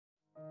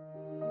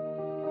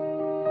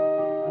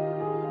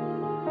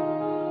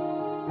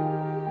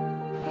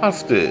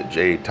Hostage,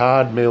 a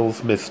Todd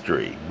Mills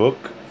mystery,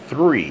 book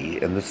 3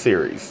 in the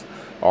series.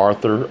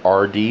 Arthur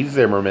R.D.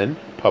 Zimmerman,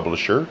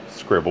 publisher,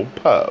 Scribble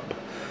Pub.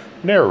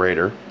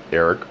 Narrator,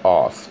 Eric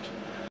Ost.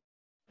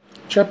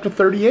 Chapter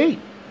 38.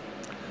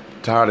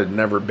 Todd had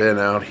never been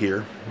out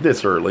here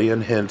this early,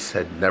 and hence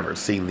had never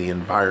seen the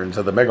environs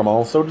of the Mega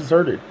Mall so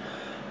deserted.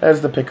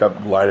 As the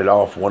pickup glided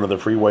off one of the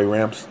freeway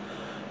ramps,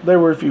 there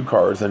were a few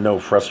cars and no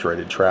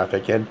frustrated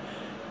traffic, and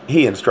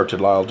he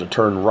instructed Lyle to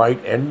turn right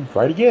and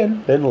right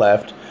again, then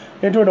left,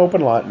 into an open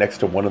lot next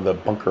to one of the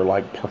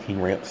bunker-like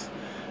parking ramps.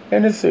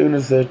 And as soon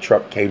as the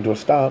truck came to a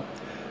stop,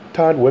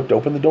 Todd whipped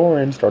open the door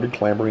and started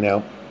clambering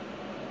out.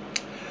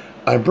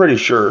 "I'm pretty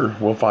sure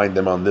we'll find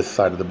them on this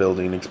side of the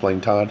building,"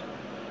 explained Todd.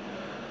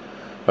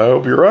 "I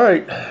hope you're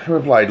right,"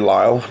 replied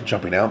Lyle,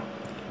 jumping out.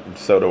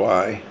 "So do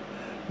I."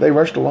 They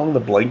rushed along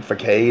the blank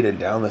facade and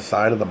down the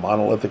side of the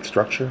monolithic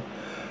structure.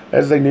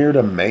 As they neared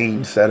a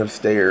main set of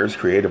stairs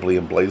creatively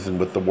emblazoned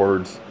with the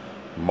words,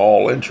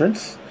 "Mall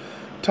Entrance,"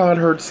 Todd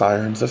heard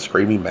sirens, a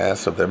screaming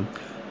mass of them.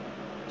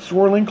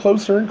 Swirling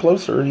closer and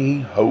closer,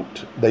 he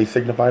hoped they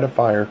signified a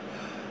fire,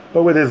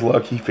 but with his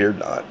luck he feared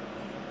not.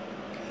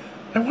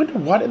 "I wonder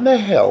what in the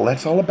hell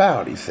that's all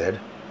about," he said.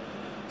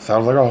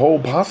 "Sounds like a whole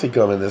posse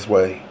coming this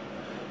way."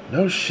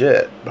 "No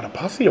shit, but a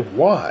posse of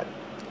what?"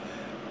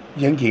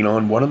 Yanking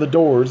on one of the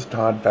doors,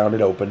 Todd found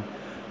it open,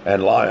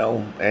 and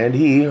Lyle and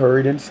he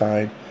hurried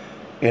inside,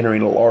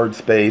 entering a large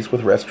space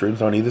with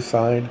restrooms on either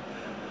side,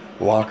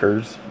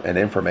 lockers, an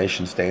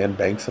information stand,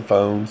 banks of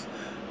phones,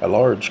 a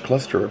large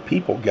cluster of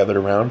people gathered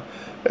around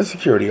a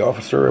security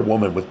officer, a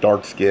woman with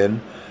dark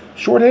skin,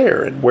 short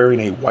hair, and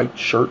wearing a white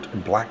shirt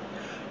and black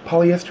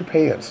polyester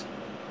pants,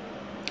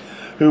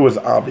 who was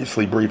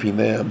obviously briefing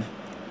them.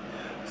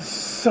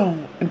 "So,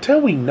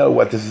 until we know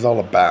what this is all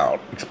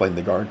about," explained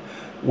the guard,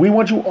 "we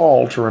want you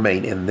all to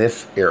remain in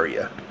this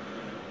area."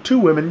 Two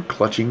women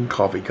clutching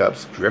coffee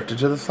cups drifted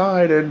to the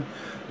side, and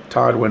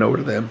Todd went over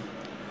to them.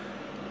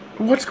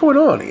 "What's going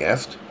on?" he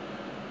asked.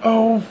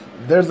 "Oh,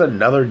 there's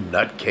another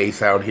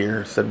nutcase out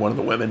here," said one of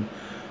the women,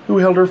 who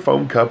held her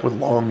foam cup with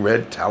long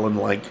red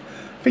talon-like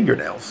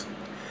fingernails.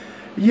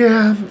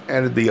 "Yeah,"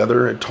 added the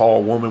other, a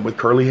tall woman with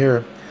curly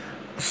hair.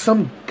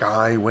 "Some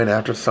guy went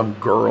after some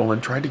girl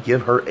and tried to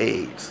give her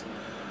AIDS."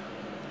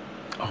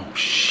 "Oh,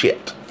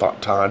 shit,"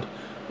 thought Todd.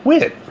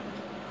 "When?"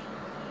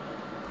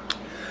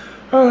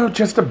 "Oh,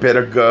 just a bit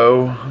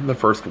ago." The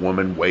first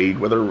woman waved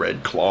with her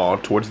red claw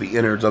towards the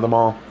innards of the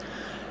mall.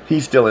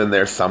 "He's still in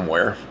there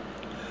somewhere."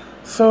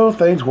 So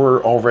things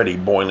were already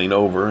boiling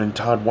over, and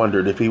Todd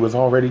wondered if he was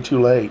already too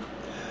late.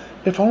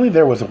 If only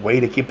there was a way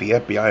to keep the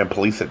FBI and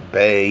police at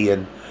bay,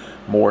 and,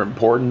 more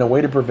important, a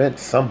way to prevent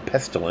some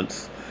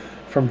pestilence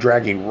from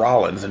dragging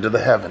Rawlins into the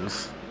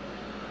heavens.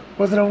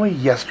 Was it only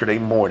yesterday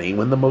morning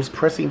when the most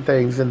pressing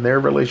things in their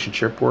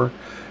relationship were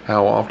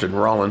how often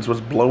Rawlins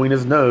was blowing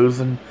his nose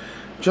and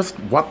just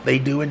what they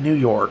do in New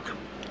York?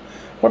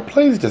 What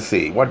plays to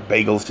see, what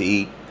bagels to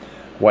eat,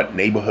 what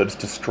neighborhoods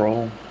to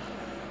stroll?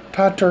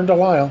 Todd turned to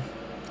Lyle.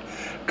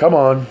 "Come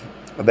on."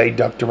 They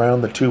ducked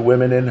around the two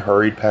women and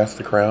hurried past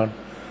the crowd.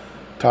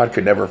 Todd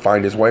could never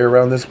find his way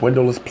around this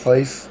windowless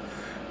place.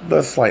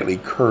 The slightly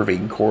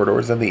curving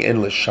corridors and the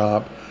endless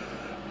shop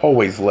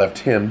always left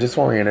him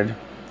disoriented.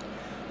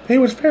 He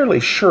was fairly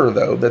sure,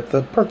 though, that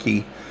the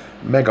perky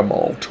Mega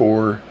Mall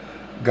tour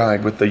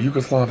guide with the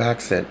Yugoslav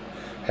accent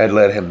had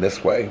led him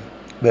this way,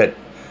 that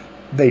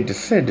they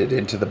descended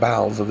into the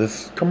bowels of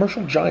this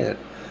commercial giant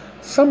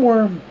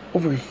somewhere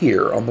over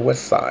here on the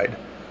west side.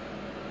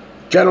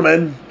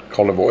 "Gentlemen,"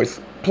 called a voice,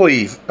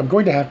 "please, I'm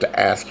going to have to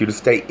ask you to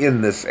stay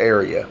in this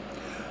area."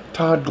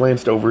 Todd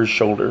glanced over his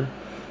shoulder,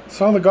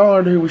 saw the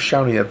guard who was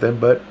shouting at them,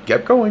 but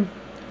kept going.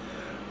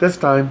 This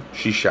time,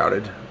 she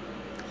shouted,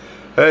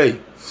 "Hey,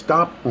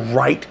 stop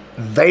right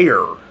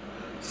there!"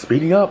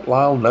 Speeding up,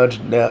 Lyle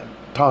nudged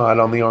Todd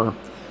on the arm.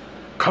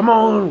 "Come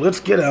on, let's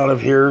get out of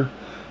here.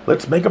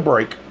 Let's make a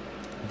break."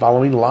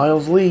 Following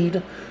Lyle's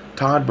lead,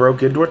 Todd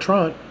broke into a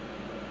trot.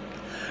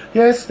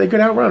 Yes, they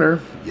could outrun her.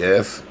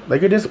 Yes, they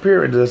could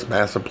disappear into this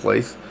massive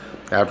place.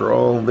 After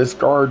all, this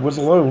guard was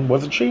alone,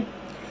 wasn't she?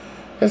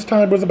 As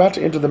Todd was about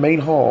to enter the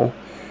main hall,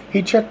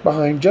 he checked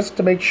behind just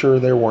to make sure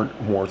there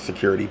weren't more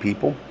security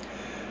people.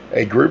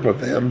 A group of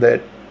them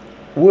that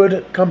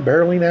would come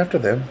barreling after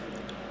them.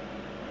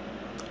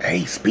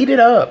 "Hey, speed it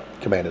up,"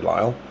 commanded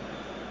Lyle.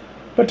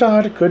 But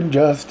Todd couldn't.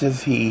 Just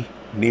as he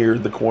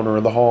neared the corner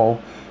of the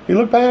hall, he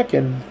looked back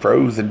and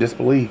froze in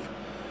disbelief.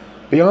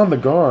 Beyond the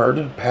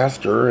guard,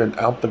 past her, and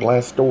out the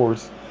glass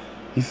doors,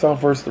 he saw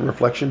first the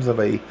reflections of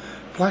a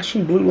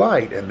flashing blue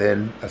light and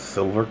then a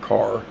silver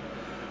car.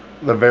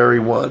 The very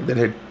one that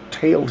had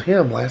tailed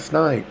him last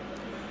night,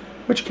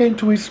 which came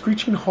to a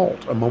screeching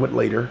halt a moment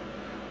later.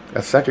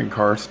 A second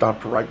car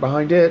stopped right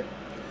behind it.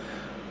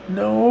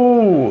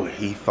 "No,"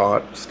 he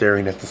thought,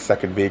 staring at the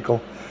second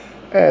vehicle,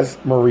 as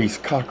Maurice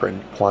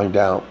Cochran climbed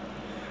out.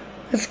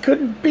 "This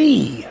couldn't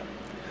be."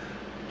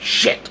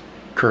 "Shit!"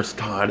 cursed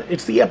Todd.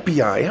 "It's the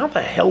FBI. How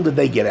the hell did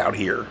they get out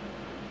here?"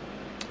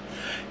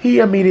 He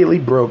immediately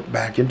broke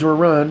back into a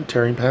run,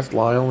 tearing past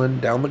Lyle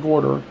and down the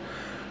corridor,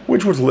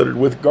 which was littered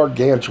with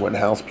gargantuan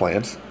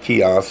houseplants,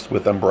 kiosks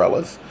with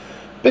umbrellas,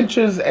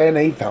 benches, and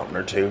a fountain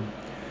or two.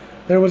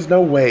 There was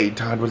no way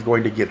Todd was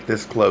going to get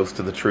this close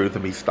to the truth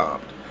and be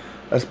stopped,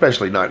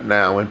 especially not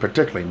now, and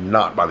particularly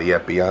not by the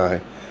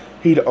FBI.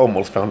 He'd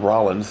almost found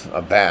Rawlins.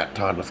 Of that,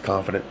 Todd was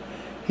confident.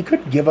 He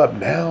couldn't give up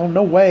now,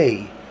 no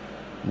way.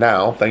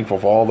 Now, thankful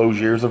for all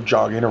those years of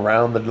jogging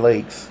around the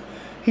lakes,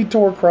 he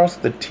tore across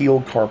the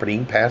teal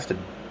carpeting past a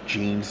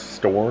jeans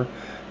store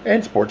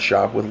and sports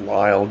shop with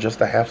Lyle just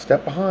a half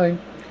step behind.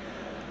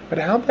 But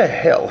how the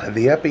hell had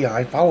the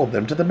FBI followed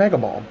them to the mega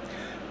mall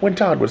when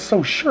Todd was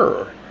so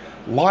sure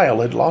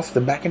Lyle had lost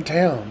them back in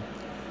town?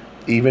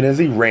 Even as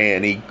he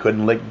ran, he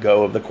couldn't let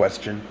go of the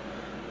question.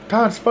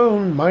 Todd's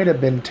phone might have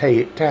been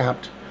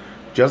tapped,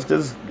 just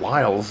as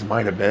Lyle's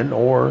might have been,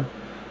 or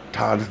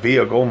Todd's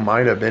vehicle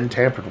might have been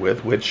tampered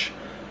with, which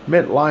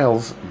meant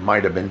Lyle's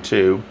might have been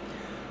too.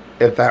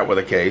 If that were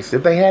the case,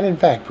 if they had in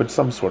fact put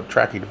some sort of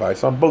tracking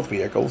device on both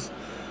vehicles,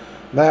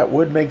 that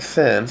would make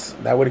sense.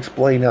 That would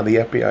explain how the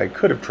FBI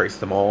could have traced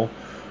them all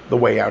the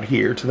way out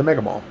here to the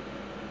mega mall.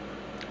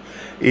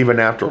 Even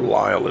after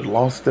Lyle had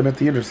lost them at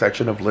the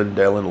intersection of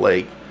Lindale and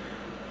Lake.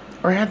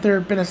 Or had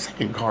there been a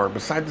second car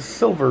beside the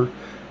silver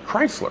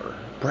Chrysler?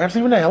 Perhaps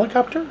even a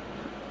helicopter?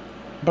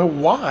 But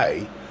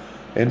why?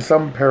 In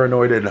some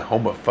paranoid and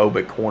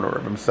homophobic corner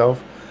of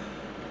himself,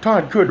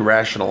 Todd could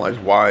rationalize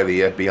why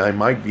the FBI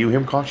might view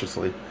him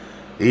cautiously,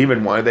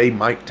 even why they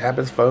might tap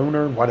his phone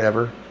or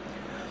whatever.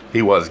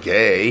 He was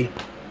gay.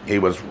 He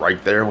was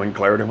right there when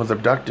Clarendon was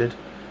abducted.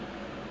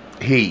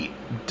 He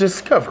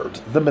discovered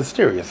the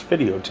mysterious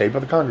videotape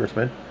of the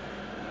congressman.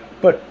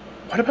 But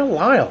what about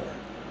Lyle?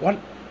 What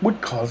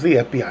would cause the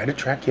FBI to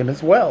track him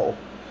as well?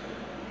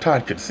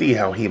 Todd could see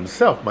how he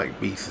himself might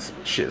be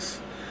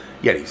suspicious,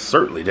 yet he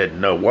certainly didn't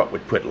know what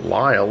would put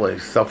Lyle, a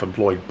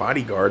self-employed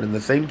bodyguard, in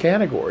the same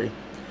category.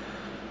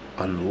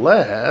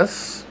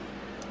 Unless...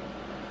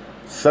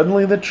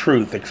 Suddenly the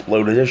truth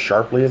exploded as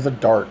sharply as a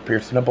dart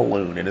piercing a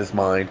balloon in his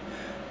mind.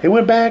 He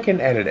went back and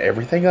added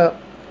everything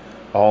up,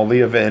 all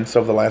the events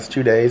of the last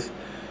 2 days,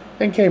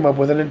 and came up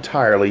with an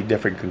entirely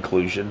different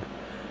conclusion.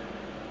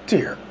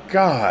 Dear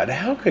God,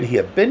 how could he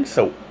have been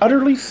so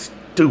utterly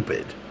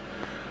stupid?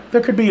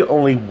 There could be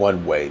only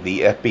one way the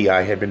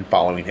FBI had been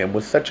following him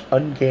with such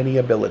uncanny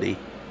ability.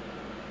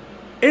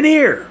 "In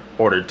here!"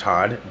 ordered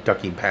Todd,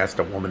 ducking past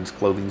a woman's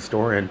clothing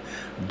store and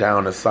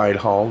down a side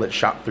hall that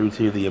shot through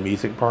to the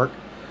amusement park.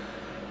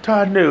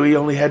 Todd knew he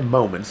only had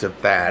moments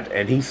of that,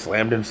 and he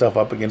slammed himself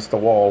up against the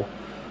wall.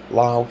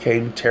 Lyle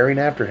came tearing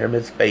after him,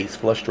 his face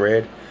flushed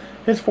red,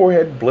 his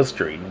forehead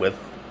blistering with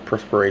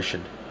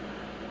perspiration.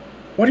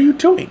 "What are you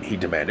doing?" he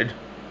demanded.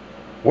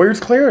 "Where's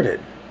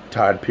Clarendon?"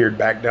 Todd peered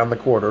back down the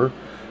corridor,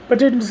 but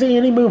didn't see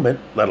any movement,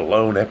 let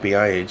alone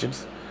FBI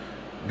agents.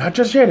 Not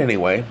just yet,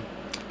 anyway.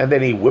 And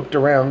then he whipped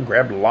around,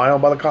 grabbed Lyle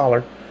by the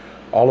collar.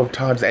 All of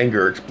Todd's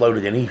anger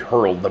exploded, and he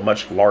hurled the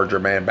much larger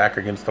man back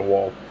against the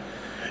wall.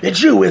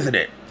 "It's you, isn't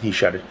it?" he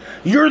shouted.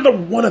 "You're the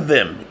one of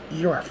them.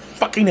 You're a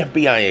fucking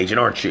FBI agent,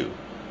 aren't you?"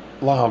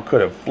 Lyle could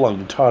have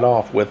flung Todd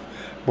off with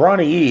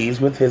brawny ease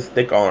with his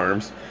thick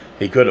arms.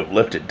 He could have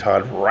lifted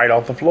Todd right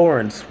off the floor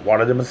and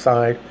swatted him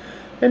aside.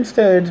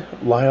 Instead,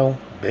 Lyle,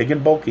 big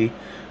and bulky,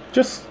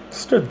 just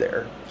stood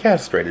there,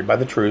 castrated by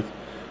the truth.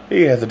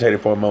 He hesitated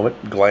for a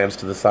moment, glanced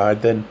to the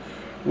side, then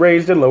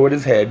raised and lowered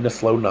his head in a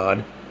slow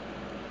nod.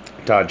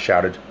 Todd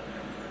shouted,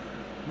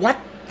 "What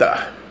the?"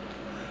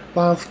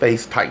 Lyle's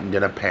face tightened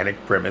in a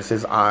panicked grimace.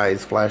 His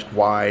eyes flashed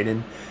wide,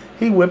 and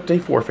he whipped a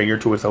forefinger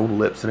to his own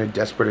lips in a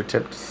desperate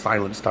attempt to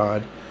silence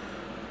Todd.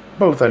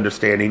 Both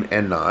understanding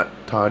and not,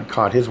 Todd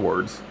caught his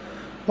words.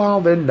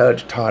 Lyle then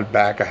nudged Todd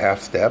back a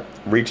half step,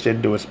 reached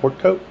into his sport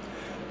coat,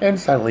 and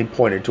silently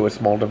pointed to a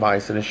small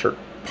device in his shirt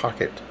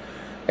pocket.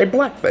 A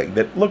black thing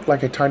that looked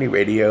like a tiny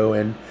radio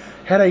and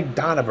had a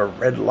dot of a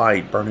red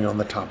light burning on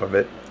the top of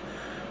it.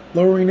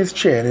 Lowering his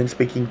chin and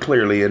speaking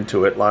clearly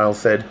into it, Lyle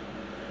said,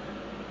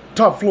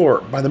 "Top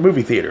floor, by the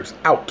movie theaters,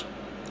 out."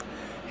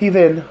 He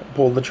then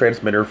pulled the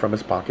transmitter from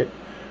his pocket,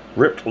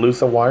 ripped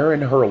loose a wire,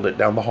 and hurled it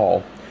down the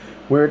hall,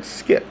 where it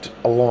skipped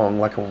along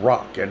like a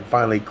rock and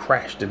finally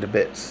crashed into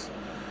bits.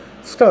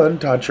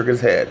 Stunned, Todd shook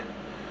his head.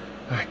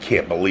 "I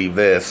can't believe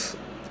this."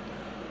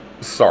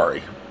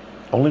 "Sorry."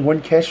 Only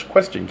one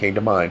question came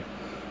to mind.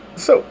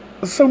 So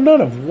none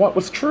of what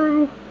was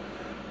true?"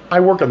 "I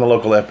work in the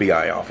local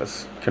FBI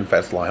office,"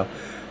 confessed Lyle.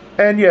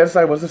 "And yes,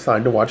 I was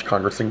assigned to watch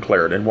Congressman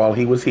Clarendon while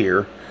he was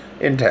here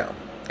in town.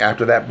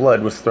 After that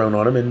blood was thrown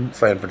on him in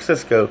San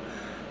Francisco,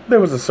 there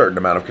was a certain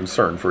amount of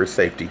concern for his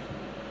safety."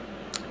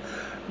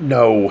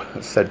 "No,"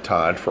 said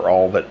Todd, for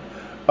all that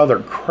other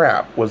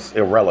crap was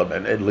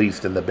irrelevant, at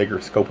least in the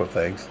bigger scope of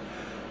things.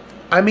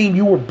 "I mean,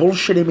 you were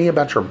bullshitting me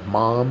about your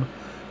mom.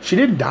 She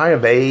didn't die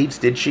of AIDS,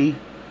 did she?"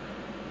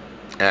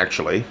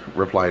 "Actually,"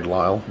 replied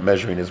Lyle,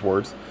 measuring his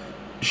words,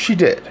 "she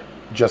did,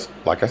 just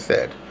like I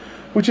said,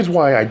 which is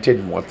why I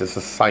didn't want this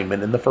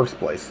assignment in the first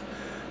place.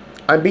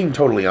 I'm being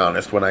totally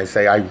honest when I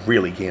say I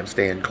really can't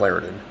stand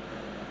Clarendon."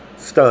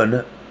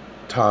 Stunned,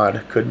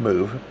 Todd couldn't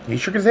move. He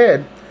shook his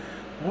head.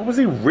 What was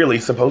he really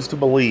supposed to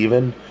believe,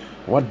 and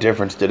What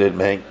difference did it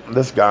make?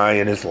 This guy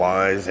and his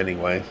lies,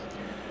 anyway.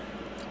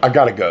 I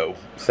gotta go,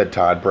 said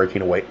Todd,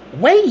 breaking away.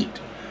 Wait!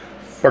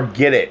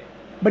 Forget it.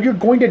 But you're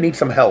going to need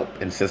some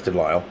help, insisted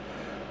Lyle.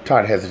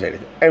 Todd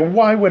hesitated. And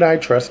why would I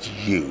trust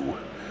you?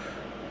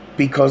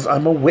 Because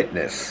I'm a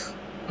witness.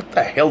 What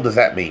the hell does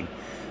that mean?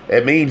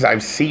 It means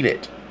I've seen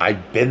it.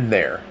 I've been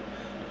there.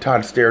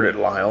 Todd stared at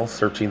Lyle,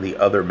 searching the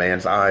other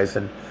man's eyes,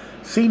 and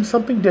seeing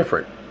something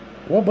different.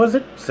 What was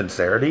it?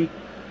 Sincerity?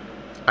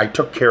 I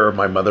took care of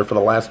my mother for the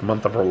last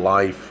month of her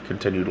life,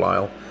 continued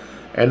Lyle,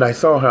 and I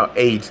saw how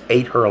AIDS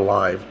ate her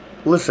alive.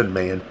 Listen,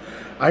 man,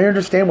 I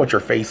understand what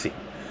you're facing.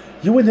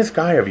 You and this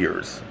guy of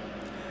yours.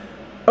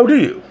 Oh, do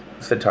you?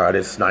 Said Todd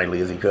as snidely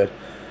as he could.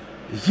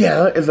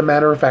 Yeah, as a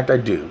matter of fact, I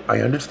do.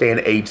 I understand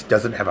AIDS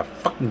doesn't have a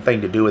fucking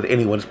thing to do with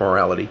anyone's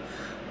morality.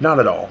 Not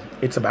at all.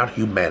 It's about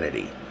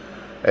humanity.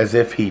 As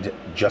if he'd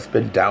just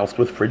been doused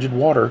with frigid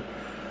water,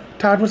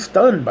 Todd was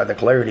stunned by the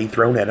clarity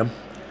thrown at him.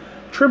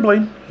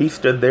 Trembling, he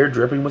stood there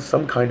dripping with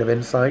some kind of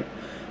insight.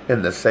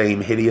 In the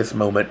same hideous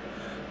moment,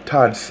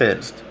 Todd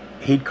sensed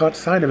he'd caught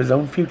sight of his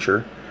own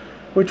future,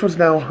 which was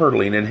now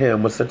hurtling in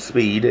him with such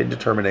speed and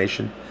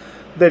determination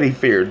that he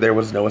feared there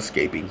was no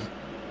escaping.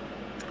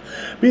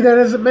 Be that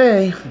as it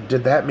may,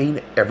 did that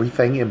mean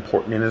everything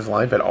important in his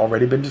life had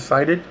already been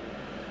decided?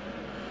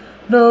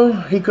 No,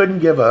 he couldn't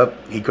give up.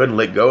 He couldn't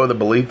let go of the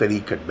belief that he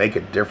could make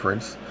a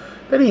difference,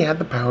 that he had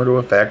the power to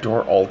affect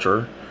or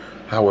alter,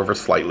 however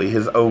slightly,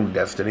 his own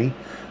destiny,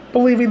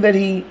 believing that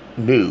he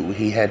knew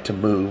he had to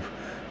move,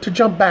 to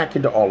jump back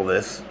into all of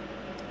this.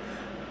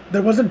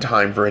 There wasn't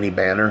time for any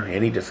banter,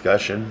 any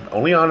discussion,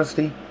 only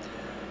honesty.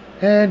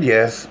 And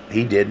yes,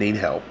 he did need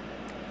help.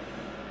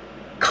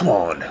 Come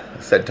on,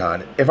 said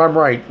Todd. If I'm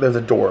right, there's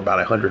a door about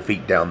 100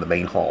 feet down the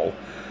main hall.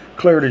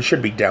 Clarendon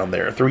should be down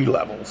there, 3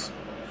 levels.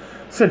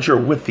 Since you're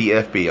with the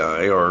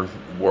FBI, or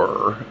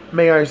were,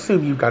 may I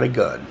assume you've got a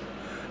gun?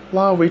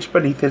 Lyle reached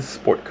beneath his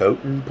sport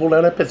coat and pulled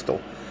out a pistol.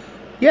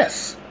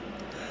 Yes.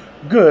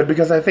 Good,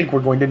 because I think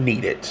we're going to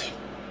need it.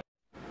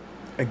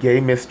 A Gay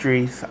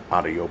Mysteries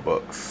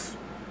audiobooks.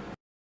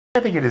 I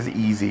think it is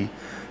easy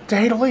to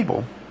hate a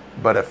label,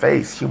 but a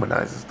face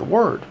humanizes the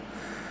word.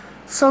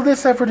 So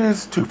this effort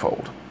is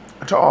twofold.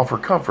 To offer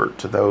comfort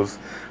to those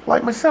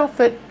like myself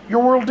that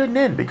your world didn't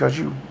end because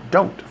you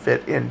don't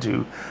fit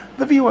into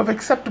the view of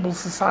acceptable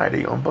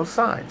society on both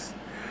sides.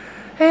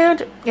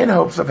 And in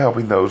hopes of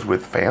helping those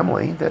with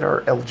family that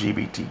are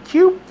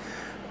LGBTQ,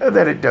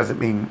 that it doesn't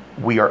mean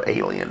we are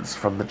aliens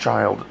from the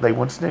child they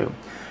once knew.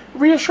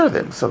 Reassure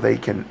them so they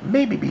can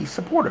maybe be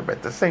supportive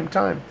at the same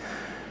time,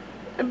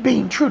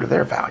 being true to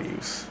their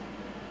values.